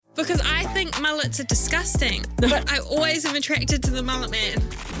because I think mullets are disgusting, but I always am attracted to the mullet man.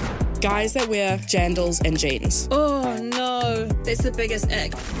 Guys that wear jandals and jeans. Oh no, that's the biggest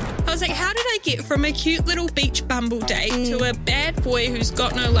ick. I was like, how did I get from a cute little beach bumble date to a bad boy who's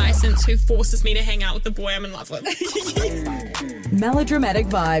got no license who forces me to hang out with the boy I'm in love with? Melodramatic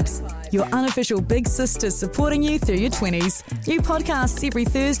Vibes, your unofficial big sister supporting you through your 20s. New podcasts every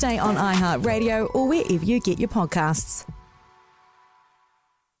Thursday on iHeartRadio or wherever you get your podcasts.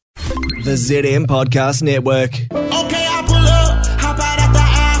 The ZM Podcast Network. Okay, I pull up, hop out at the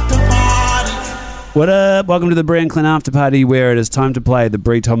after party. What up? Welcome to the Bree and Clint After Party, where it is time to play the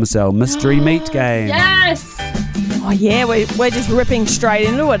Bree Thomasell Mystery Meat Game. Yes! Oh yeah, we're just ripping straight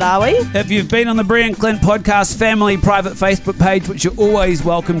into it, are we? If you've been on the Bree and Clint Podcast family private Facebook page, which you're always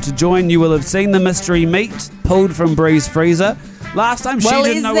welcome to join, you will have seen the mystery meat pulled from Bree's freezer. Last time she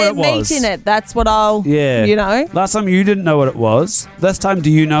didn't know what it was. Well, is there meat in it? That's what I'll, Last time you didn't know what it was. This time, do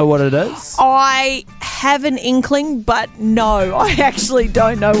you know what it is? I have an inkling, but no, I actually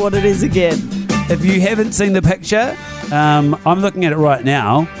don't know what it is again. If you haven't seen the picture, I'm looking at it right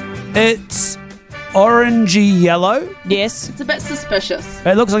now. It's orangey yellow. Yes. It's a bit suspicious.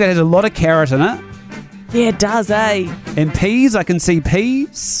 It looks like it has a lot of carrot in it. Yeah, it does, eh? And peas, I can see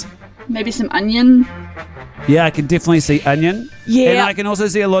peas. Maybe some onion. Yeah, I can definitely see onion. Yeah. And I can also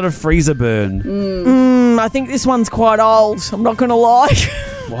see a lot of freezer burn. I think this one's quite old, I'm not going to lie.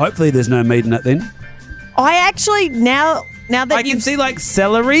 Well, hopefully there's no meat in it then. I actually, now that I can see like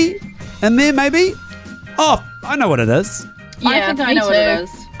celery in there maybe. Oh, I know what it is. Yeah, I think I know what it is.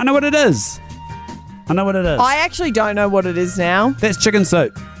 I know what it is. I know what it is. I actually don't know what it is now. That's chicken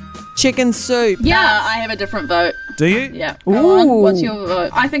soup. Chicken soup. Yeah, I have a different vote. Do you? Yeah. Go on. What's your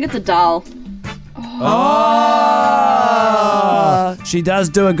vote? I think it's a dal. Oh. She does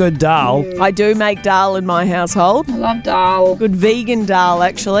do a good dal. I do make dal in my household. I love dal. Good vegan dal,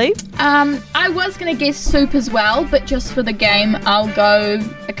 actually. I was going to guess soup as well, but just for the game, I'll go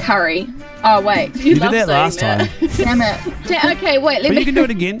a curry. Oh, wait. You did that last time. Damn it. Okay, wait. But you can do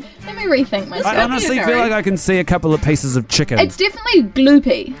it again. Let me rethink myself. I honestly feel like I can see a couple of pieces of chicken. It's definitely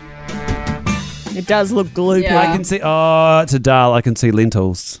gloopy. It does look gloopy. Yeah. I can see, it's a dal. I can see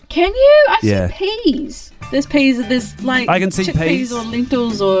lentils. Can you? I Yeah. see peas. There's peas, there's like I can see chickpeas peas. or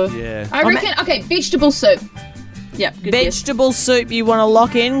lentils or... Yeah. I reckon, okay, vegetable soup. Yep, good guess. Vegetable soup you want to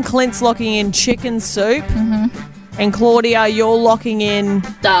lock in. Clint's locking in chicken soup. And Claudia, you're locking in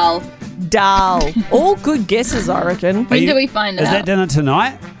Dal. dal. All good guesses, I reckon. When do we find out? Is that dinner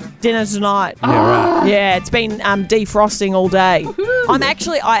tonight? Dinner tonight. Yeah, right. Yeah, it's been defrosting all day. I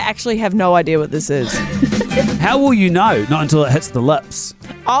actually have no idea what this is. How will you know? Not until it hits the lips.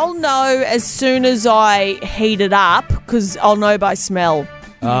 I'll know as soon as I heat it up because I'll know by smell.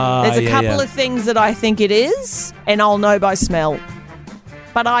 There's a couple of things that I think it is, and I'll know by smell.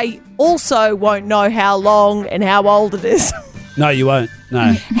 But I also won't know how long and how old it is. No, you won't.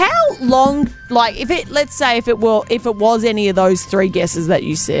 No. How long? Like, if it was any of those three guesses that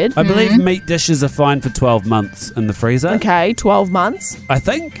you said. I believe meat dishes are fine for 12 months in the freezer. Okay, 12 months. I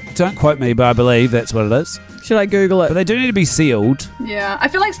think. Don't quote me, but I believe that's what it is. Should I Google it? But they do need to be sealed. Yeah, I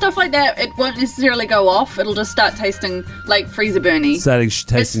feel like stuff like that, it won't necessarily go off. It'll just start tasting like freezer burny.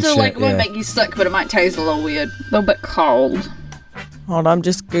 Tasting It's still shit, like, it won't make you sick, but it might taste a little weird. A little bit cold. Hold on, I'm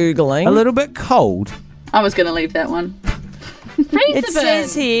just Googling. A little bit cold. I was going to leave that one. Freezer It burn.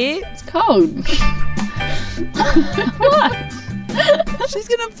 says here. It's cold. What? She's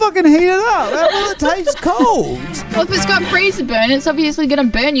going to fucking heat it up. Well, it tastes cold. Well, if it's got freezer burn, it's obviously going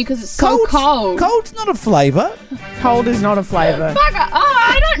to burn you because it's so cold. Cold's not a flavour. Cold is not a flavour. Bugger. Oh,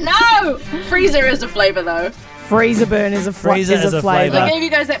 I don't know. Freezer is a flavour, though. Freezer burn is a Freezer is a flavour. I gave you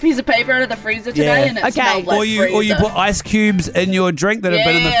guys that piece of paper out of the freezer today, and it smelled like or you freezer. put ice cubes in your drink that have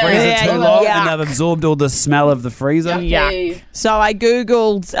been in the freezer Yeah, too long yuck. and they've absorbed all the smell of the freezer. Yuck. So I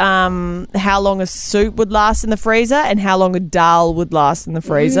Googled how long a soup would last in the freezer and how long a dal would last in the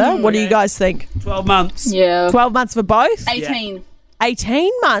freezer. What do you guys think? 12 months. Yeah. 12 months for both? 18.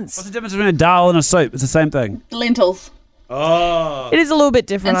 18 months. What's the difference between a dal and a soup? It's the same thing. Lentils. Oh. It is a little bit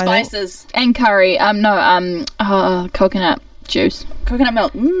different, And I think. spices. And curry. Coconut juice. Coconut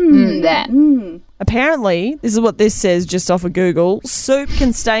milk. That. Apparently, this is what this says just off of Google. Soup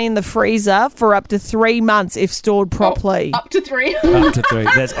can stay in the freezer for up to 3 months if stored properly. Up to 3. Up to 3.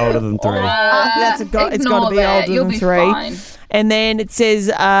 That's older than 3. It's got to be that. older You'll than be 3. fine. And then it says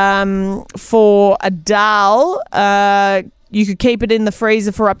for a dal, you could keep it in the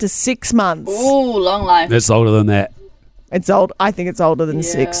freezer for up to 6 months. Ooh, long life. That's older than that. It's old. I think it's older than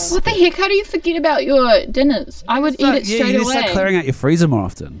 6. What the heck? How do you forget about your dinners? I would eat it straight you need to away. start clearing out your freezer more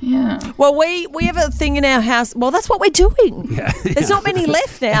often. Yeah. Well, we have a thing in our house. Well, that's what we're doing. Yeah. There's not many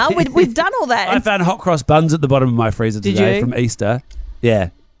left now. We've done all that. I found hot cross buns at the bottom of my freezer today you? from Easter. Yeah.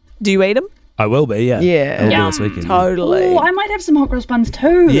 Do you eat them? I will be, yeah. Yeah. I will Yum. be this weekend. Totally. Oh, I might have some hot cross buns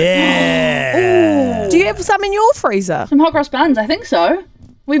too. Yeah. Do you have some in your freezer? Some hot cross buns, I think so.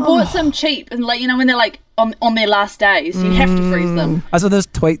 We bought some cheap and like, you know, when they're like on their last days, you have to freeze them. I saw this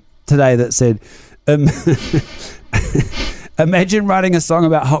tweet today that said, imagine writing a song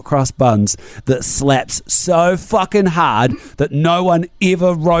about hot cross buns that slaps so fucking hard that no one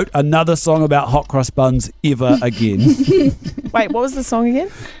ever wrote another song about hot cross buns ever again. Wait, what was the song again?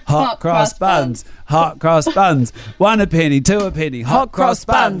 Hot cross buns, hot cross buns. 1 a penny, 2 a penny, hot cross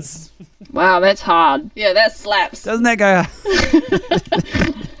buns. Wow, that's hard. Yeah, that slaps. Doesn't that go?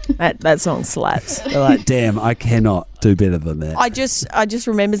 That song slaps. They're like, damn, I cannot do better than that. I just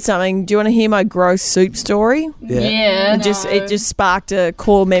remembered something. Do you want to hear my gross soup story? Yeah. It just sparked a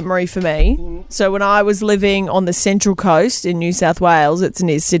core memory for me. So when I was living on the Central Coast in New South Wales, it's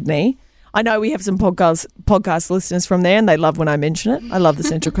near Sydney. I know we have some podcast listeners from there, and they love when I mention it. I love the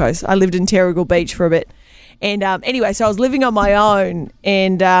Central Coast. I lived in Terrigal Beach for a bit, and anyway, so I was living on my own,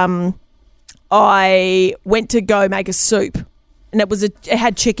 and I went to go make a soup. And it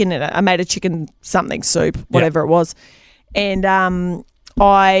had chicken in it. I made a chicken something soup, whatever it was. And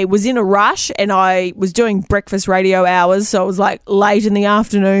I was in a rush and I was doing breakfast radio hours. So it was like late in the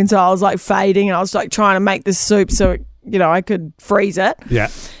afternoon. So I was like fading and I was like trying to make this soup so, I could freeze it. Yeah.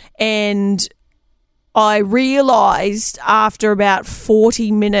 And I realised after about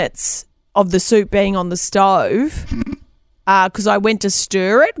 40 minutes of the soup being on the stove, because I went to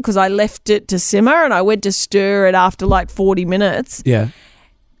stir it, because I left it to simmer, and I went to stir it after like 40 minutes. Yeah.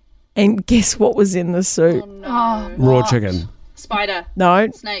 And guess what was in the soup? Oh, no. Raw chicken. Spider. No.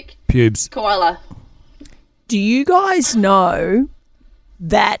 Snake. Pubes. Koala. Do you guys know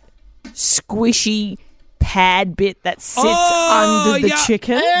that squishy pad bit that sits under the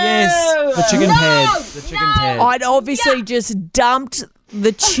chicken? Yes. The chicken pad. The chicken pad. I'd obviously just dumped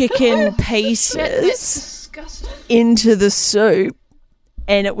the chicken pieces Disgusting. into the soup,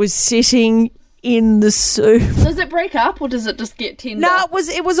 and it was sitting in the soup. Does it break up or does it just get tender? No,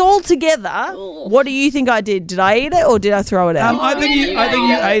 it was all together. What do you think I did? Did I eat it or did I throw it out? I think you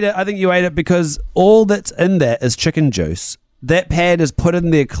ate it. I think you ate it because all that's in there is chicken juice. That pad is put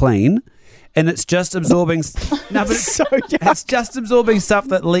in there clean, and it's just absorbing. No, but it's just absorbing stuff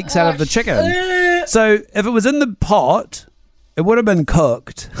that leaks out of the chicken. So if it was in the pot, it would have been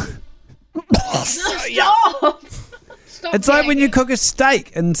cooked. Stop! Stop It's like when you cook a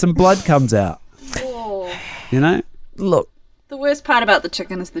steak and some blood comes out. You know? Look, The worst part about the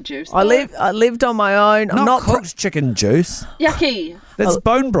chicken is the juice. I lived on my own. I'm not cooked chicken juice. Yucky. That's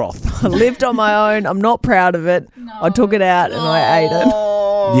bone broth. I lived on my own. I'm not proud of it. I took it out and I ate it.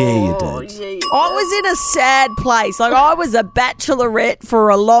 Yeah, you did. I was in a sad place. Like, I was a bachelorette for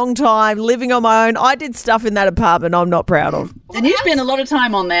a long time, living on my own. I did stuff in that apartment I'm not proud of. And you spent a lot of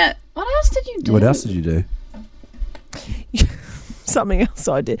time on that. What else did you do? What else did you do? Something else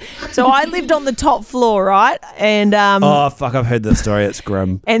I did. So I lived on the top floor, right? And Oh, fuck, I've heard this story. It's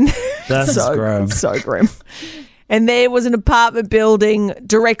grim. and That's grim. so grim. And there was an apartment building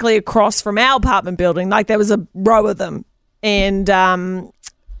directly across from our apartment building. Like, there was a row of them. And I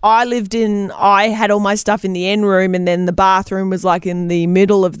had all my stuff in the end room, and then the bathroom was like in the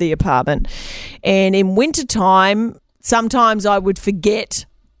middle of the apartment. And in wintertime, sometimes I would forget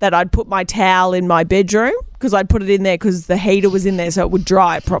that I'd put my towel in my bedroom because I'd put it in there because the heater was in there so it would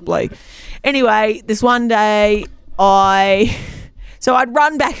dry properly. Anyway, this one day so I'd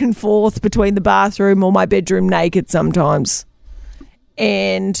run back and forth between the bathroom or my bedroom naked sometimes.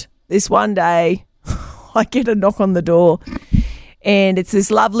 And this one day I get a knock on the door and it's this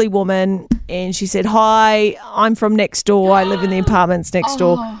lovely woman and she said, "Hi, I'm from next door. I live in the apartments next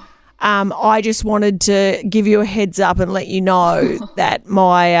door. I just wanted to give you a heads up and let you know that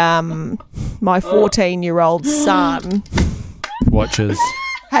my 14-year-old son Watches.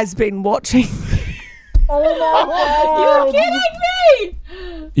 has been watching." You're kidding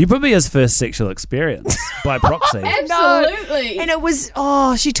me! You put me his first sexual experience by proxy. Absolutely. And it was,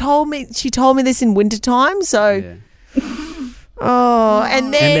 she told me this in wintertime, so Yeah. and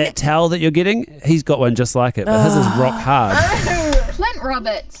And then that towel that you're getting, he's got one just like it, but his is rock hard. Clint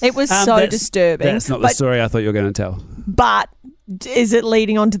Roberts. it was so That's- disturbing. That's not the story I thought you were going to tell. But is it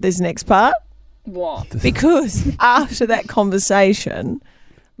leading on to this next part? What? Because after that conversation,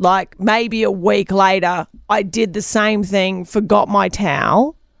 like maybe a week later, I did the same thing, forgot my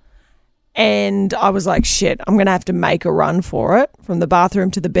towel, And I was like, shit, I'm going to have to make a run for it from the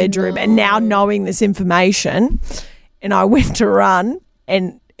bathroom to the bedroom. And now knowing this information, and I went to run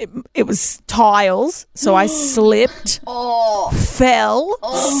and it was tiles. So I slipped, fell,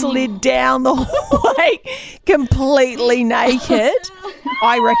 slid down the hallway completely naked.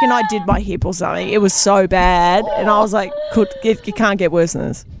 I reckon I did my hip or something. It was so bad. And I was like, you can't get worse than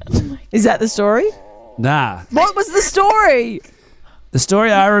this. Is that the story? Nah. What was the story? The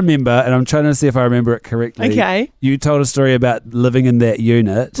story I remember, and I'm trying to see if I remember it correctly. Okay. You told a story about living in that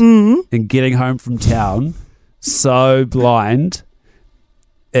unit and getting home from town so blind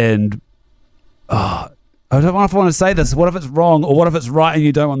and I don't know if I want to say this. What if it's wrong, or what if it's right and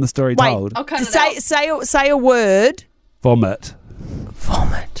you don't want the story told? I'll cut it out. Say a word. Vomit.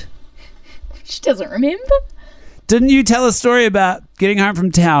 She doesn't remember. Didn't you tell a story about getting home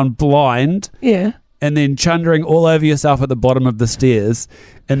from town blind? Yeah. And then chundering all over yourself at the bottom of the stairs,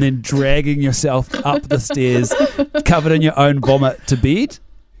 and then dragging yourself up the stairs covered in your own vomit to bed,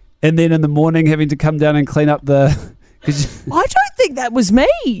 and then in the morning having to come down and clean up the... I don't think that was me.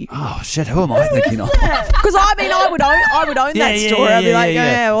 Oh shit! Who am I thinking of? Because I would own that story. I'd be like,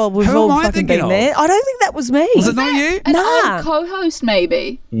 well, we've Who all am I fucking thinking been of? there. I don't think that was me. Was it not you? An Nah. old co-host,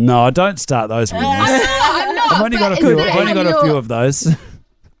 maybe. No, don't start those rumors. I'm not. I've only got a but few. is I've only got a few of those.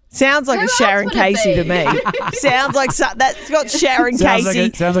 Sounds like Who a else Sharon would it Casey to be? me. Sounds like that's got Sharon Sounds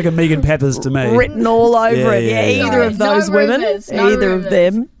Casey like a Megan Peppers to me. written all over it. Yeah, yeah. Either Sorry, of those no women, rumors, no either of rumors.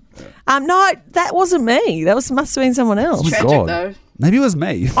 them. No, that wasn't me. That must have been someone else. Tragic, God. though. Maybe it was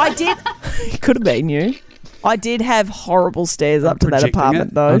me. I did. It could have been you. I did have horrible stairs up to that Projecting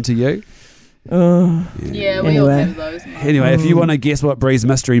apartment it though. onto you. Yeah, we all Anyway. have those. Anyway, if you want to guess what Bree's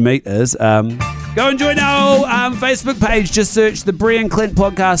mystery meat is, go and join our Facebook page. Just search the Bree and Clint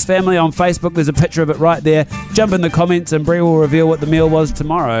podcast family on Facebook. There's a picture of it right there. Jump in the comments and Bree will reveal what the meal was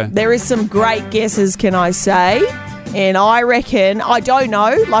tomorrow. There is some great guesses, can I say? And I reckon, I don't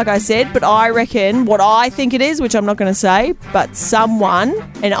know, like I said, but I reckon what I think it is, which I'm not going to say, but someone,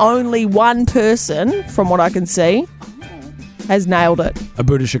 and only one person, from what I can see, has nailed it. A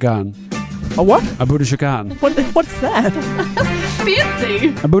Buddha Shakan. A what? A Buddha Shakan. What's that? Fancy.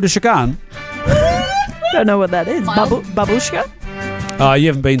 A Buddha Shakan? Don't know what that is. Mild. Babushka? Oh, you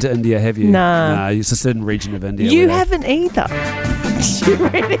haven't been to India, have you? No. No, it's a certain region of India. You where they- haven't either. You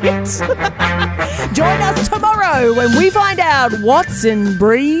idiot. Join us tomorrow when we find out what's in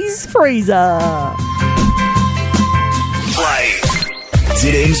Bree's freezer. Play.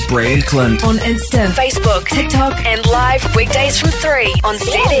 ZM's Bree and Clint. On Insta, Facebook, TikTok, and live weekdays from 3 on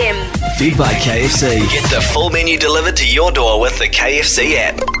ZM. Fed by KFC. Get the full menu delivered to your door with the KFC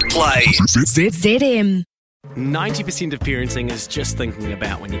app. Play. ZM. 90% of parenting is just thinking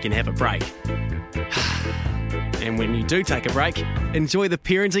about when you can have a break. And when you do take a break, enjoy the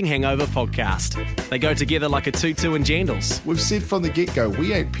Parenting Hangover podcast. They go together like a tutu and jandals. We've said from the get-go,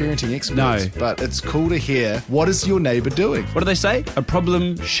 we ain't parenting experts, No. but it's cool to hear, what is your neighbour doing? What do they say? A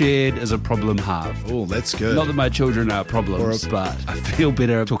problem shared is a problem halved. Oh, that's good. Not that my children are problems, but I feel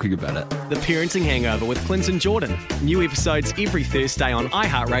better talking about it. The Parenting Hangover with Clint and Jordan. New episodes every Thursday on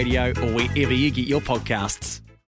iHeartRadio or wherever you get your podcasts.